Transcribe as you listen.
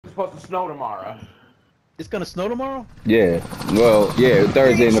supposed to snow tomorrow. It's gonna snow tomorrow? Yeah. Well, yeah,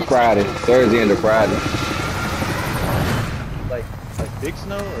 Thursday into Friday. Thursday into Friday. Like big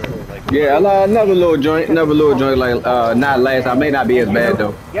snow or like? Yeah, another little joint, like not last. I may not be as bad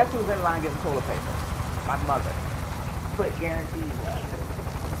though. Guess who's in line getting toilet paper? My mother. Put guaranteed.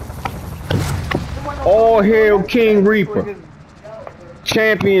 All hail King Reaper,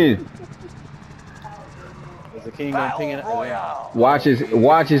 champion. Is the king gonna ping it?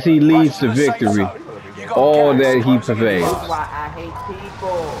 Watch as he leads to victory. All that he pervades. That's why I hate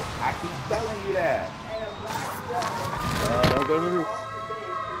people. I keep telling you that. Don't go to the roof.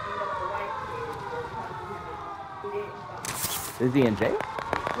 Is he in jail?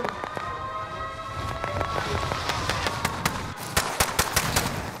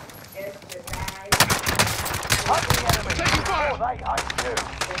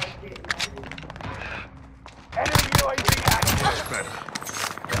 Enemy UAV active.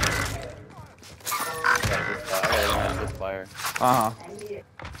 I gotta this fire.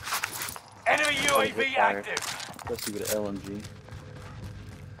 Enemy UAV active. Especially with an LMG.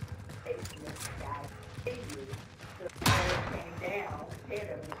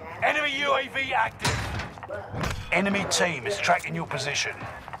 Enemy UAV active. Enemy team is tracking your position.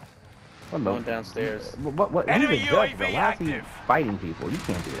 Going downstairs. What? Enemy He's a judge, UAV though. Why is he active. fighting people? You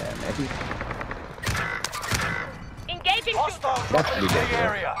can't do that, man. Engaging. Hostiles dropping into the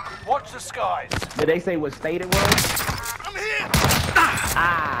area. Watch the skies. Did they say what state it was? I'm here.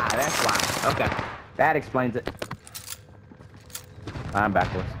 Ah, that's why. Okay, that explains it. I'm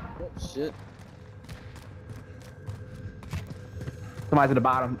backwards. Oh, shit. Somebody's at the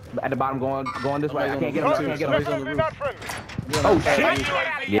bottom going this way. I can't get him. I can't get him. Somebody's on the roof. Oh shit!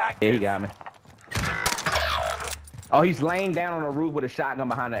 UAV Yeah, active. he got me. Oh, he's laying down on the roof with a shotgun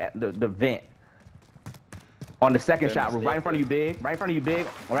behind the vent. On the second shot roof, right in front of you, big. Right in front of you, big.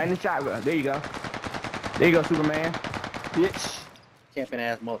 Right in the shotgun. There you go. There you go, Superman. Bitch. Camping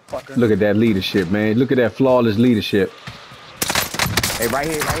ass motherfucker. Look at that leadership, man. Look at that flawless leadership. Hey, right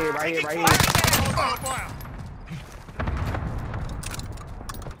here, right here, right here, right here.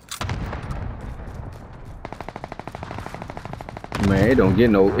 Man, it don't get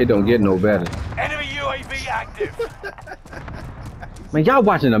no better. Enemy UAV active. Man, y'all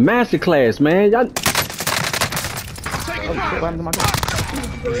watching a master class, man. Y'all. Oh,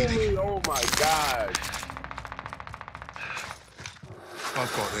 my God.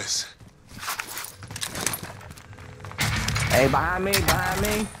 I've got this. Hey, behind me, behind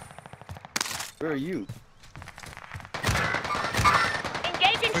me. Where are you?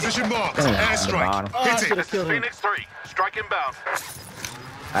 Engaging. Position marked. Damn, Airstrike. Oh, I Hit should it. have killed him. Phoenix 3. Strike inbound.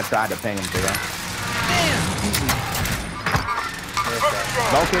 I tried to ping him to that.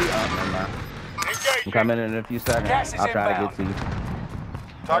 Okay, never mind. I'm coming in a few seconds. Gas is I'll try to inbound. get to you.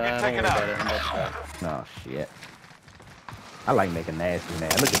 Target Don't taken worry out. about it. I'm about to die. No shit. I like making nasty, man.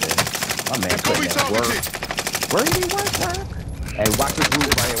 Look at this. My man Got putting me in work. targeted. Where did he work, man? Hey, watch this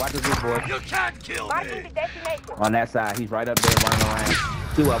roof right here. Watch this roof, boy. You can't kill Marking me. the destination. On that side, he's right up there running around.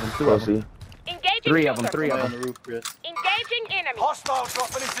 Two of them, two of them. Engaging. Three of them, shooter. three of Somebody on them. the roof, Chris. Engaging enemy. Hostiles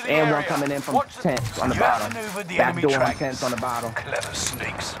dropping into the And area. one coming in from Watch the- tents on the You bottom. outmaneuvered the Back enemy door on trackers. tents on the bottom. Clever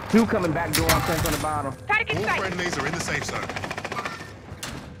sneaks. Two coming back door on tents on the bottom. Target All sight. friendlies are in the safe zone.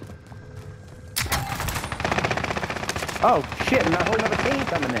 Oh shit, and a whole other team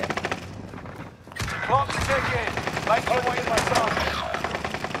coming in. Clock's ticking. Make your way to my target.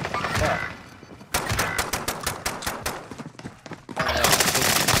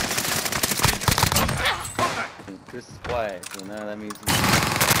 Chris is quiet, so now that means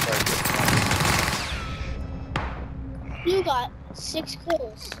You got 6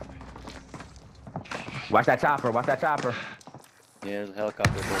 kills. Watch that chopper, watch that chopper. yeah, there's a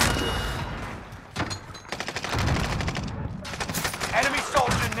helicopter there. Enemy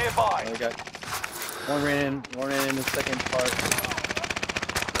soldier nearby. We got one ran in the second part.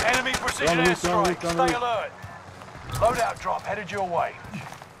 Enemy precision They're on the roof, they're on the airstrike. roof, they're on the Stay roof. alert. Loadout drop headed your way.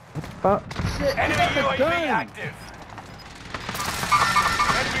 Fuck. Shit, Enemy UAV gun. active.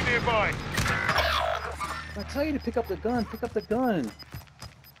 Enemy nearby. I tell you to pick up the gun, pick up the gun.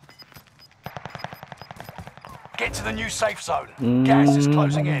 Get to the new safe zone. Gas is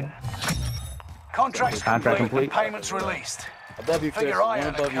closing in. Contracts Contract complete. complete. Payments released. Above you, Chris. Figure I One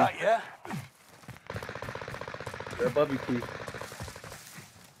had a above you. cut, yeah? They're above you, Keith.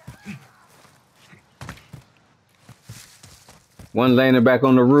 One landing back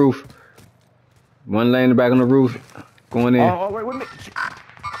on the roof. One landing back on the roof. Going in. Oh, wait, me.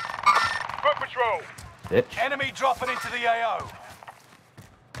 Foot patrol. Bitch. Enemy dropping into the AO.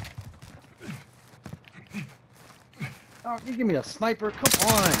 Oh, you give me a sniper? Come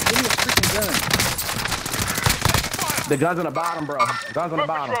on. Give me a freaking gun. The gun's on the bottom, bro. The gun's on the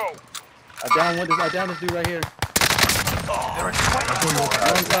bottom. I down this dude right here. There are 20 One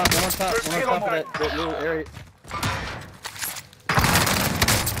on top of that little area.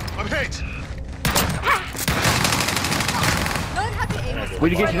 I'm hit.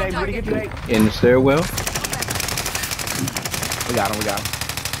 Where'd you get your name? Where'd you get your name? In the stairwell. We got him, we got him.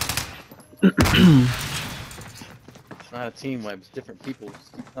 It's not a team wipe, it's different people.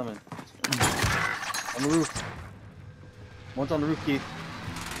 Just keep coming. On the roof. One's on the roof, Keith.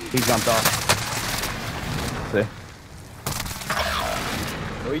 He jumped off. See?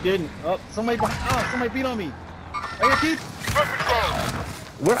 No, he didn't. Oh, somebody beat on me. Right here, Keith.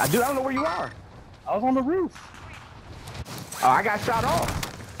 Where? Dude, I don't know where you are. I was on the roof. Oh, I got shot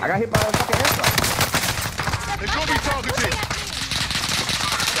off. I got hit by a fucking airstrike. They've got me targeted.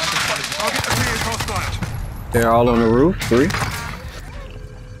 Target appears hostile. They're all on the roof. 3.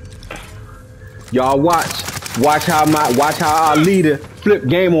 Y'all watch how our leader flip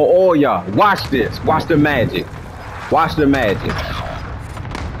game on all y'all. Watch this. Watch the magic. Watch the magic.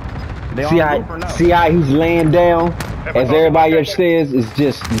 They See on the roof or no? how he's laying down as everybody upstairs is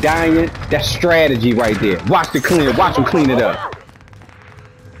just dying. That's strategy right there. Watch him clean it up.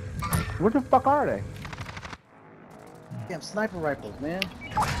 Where the fuck are they? Damn sniper rifles, man.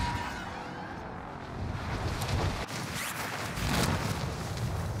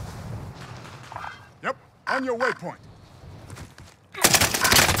 Yep, on your waypoint.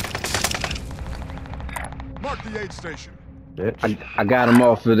 Mark the aid station. Bitch. I got him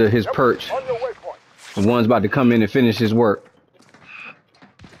off of his perch. On your waypoint. The one's about to come in and finish his work.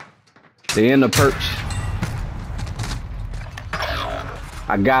 They in the perch.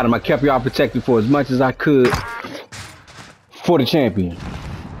 I got him. I kept y'all protected for as much as I could for the champion.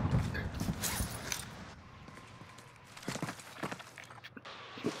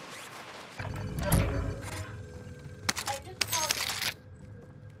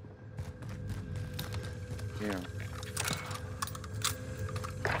 Yeah.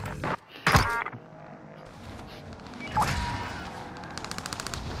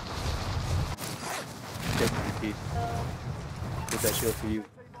 Get that shield for you.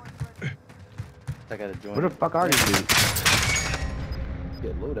 I gotta join. Where the fuck are these dudes?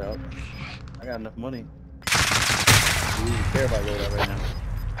 Get loadout. I got enough money. I don't even care about loadout right now.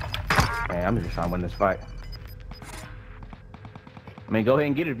 Man, I'm just trying to win this fight. I mean, go ahead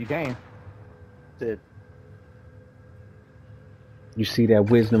and get it if you can. Did. You see that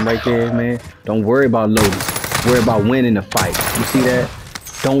wisdom right there, man? Don't worry about loading. Worry about winning the fight. You see that?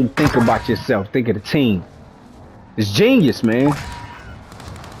 Don't think about yourself. Think of the team. It's genius, man.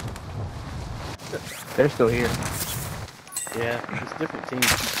 They're still here. Yeah, it's different teams.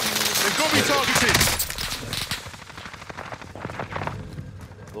 They've got me targeted.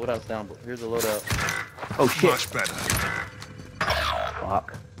 Loadout's down, but here's the loadout. Oh shit. Much better.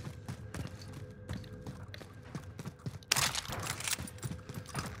 Fuck.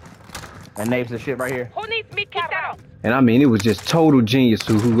 That name's the shit right here. Who needs me kicked out? And I mean, it was just total genius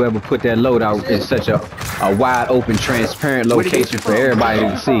whoever put that loadout in such a wide open, transparent location for everybody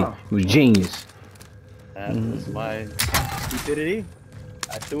to see. It was genius. That's my stupidity.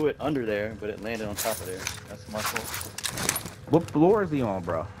 I threw it under there, but it landed on top of there. That's my fault. What floor is he on,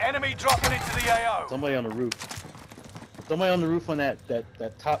 bro? Enemy dropping into the AO. Somebody on the roof. Somebody on the roof on that building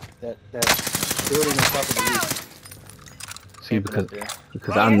on top of the roof. See, because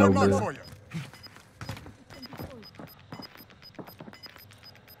I Right, know one mark the for you.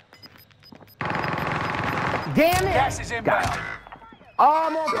 Damn it! Gas is inbound. Oh,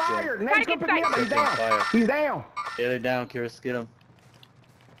 I'm on fire! Nate's gonna pick me up. He's down. Fire. He's down. Yeah, they're down, Kiris. Get him.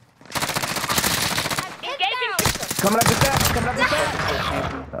 Engaging. Coming up the steps. Coming up the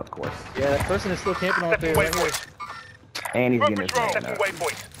steps. Of course. Yeah, that person is still camping out there. Right here. And he's getting his hand up.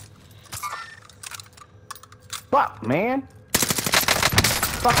 Fuck, man.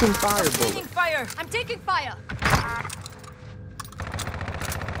 Fucking fire bullet. Fire! I'm taking fire!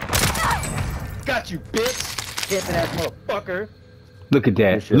 Got you, bitch! Camping ass motherfucker. look at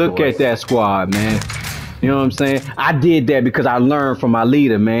that. Good shit, Look boys. at that squad, man. You know what I'm saying? I did that because I learned from my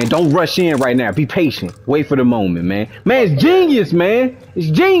leader, man. Don't rush in right now. Be patient. Wait for the moment, man. Man, it's genius, man. It's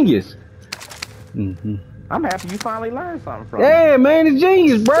genius. I'm happy you finally learned something from me. Yeah, man, it's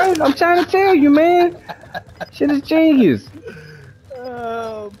genius, bro. I'm trying to tell you, man. Shit is genius.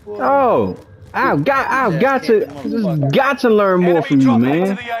 Oh, boy. Oh, I've got to learn more Enemy from you, dropping man.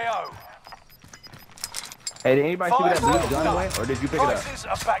 into the AO. Hey, did anybody see where that Fire blue gun went? Or did you pick it up? Prices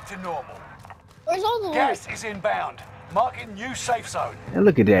are back to normal. Where's all the loot? Gas is inbound. Marking new safe zone. And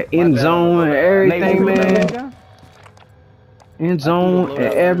look at that end zone and Nate, everything, you pick up that man. gun? End zone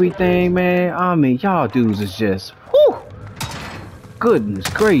and everything, man. I mean, y'all dudes is just, whew. Goodness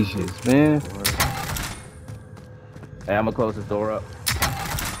gracious, man. Hey, I'm gonna close this door up.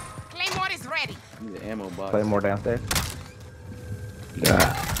 Claymore is ready. Need an ammo box. Play more downstairs.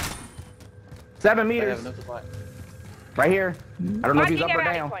 God. 7 I have meters. enough to buy. Right here. I don't know if he's up Marking or a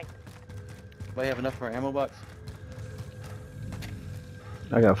rally down. point. Do I have enough for an ammo box?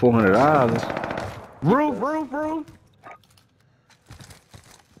 I got $400. Roof.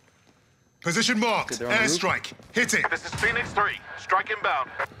 Position marked. They're on the roof? Airstrike. Hit it. This is Phoenix 3. Strike inbound.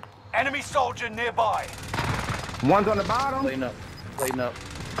 Enemy soldier nearby. One's on the bottom. Plating up. Plating up.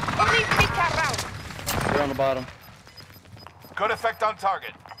 Only pick around. They're on the bottom. Good effect on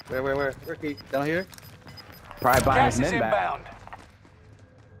target. Where? Ricky, down here? Probably buying Gas his is men back. inbound.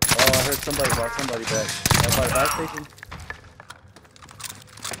 Oh, I heard somebody brought somebody back. By the buy station?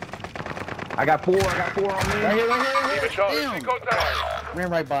 I got four on me. Right here. Keep it short. Damn. Go down. Ran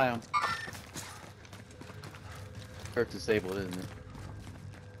right by him. Perk's disabled, isn't it?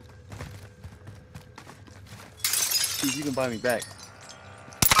 Dude, you can buy me back.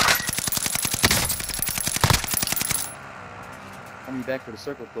 Buy me back for the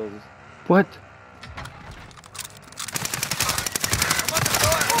circle closes. What?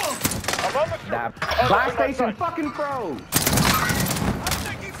 That buy station fucking froze.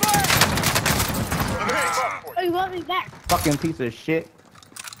 Oh, you want me back? Fucking piece of shit.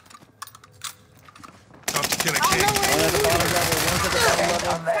 Time to kill a I king. don't know One at the bottom level, one's at the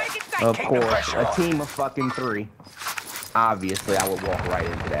bottom level. Target sight. Of Keep the course, pressure a on. team of fucking 3. Obviously, I would walk right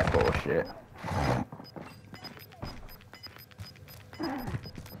into that bullshit.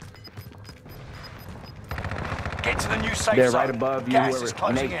 Get to the new safe They're zone. right above you. Gas Whoever, is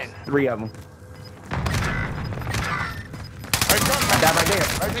closing Nate, in. 3 of them. That right there.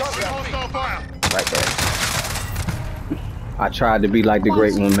 Hostile fire. Right there. I tried to be like the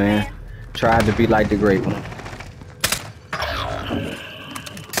great one, man. Tried to be like the great one.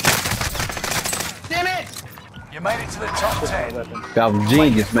 You made it to the top 10. That was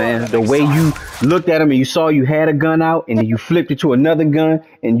genius, man. The way you looked at him and you saw you had a gun out and then you flipped it to another gun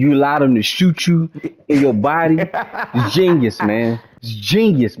and you allowed him to shoot you in your body. It's genius, man. It's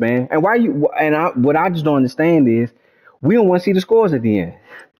genius, man. And what I just don't understand is we don't want to see the scores at the end.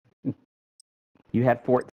 You had 14.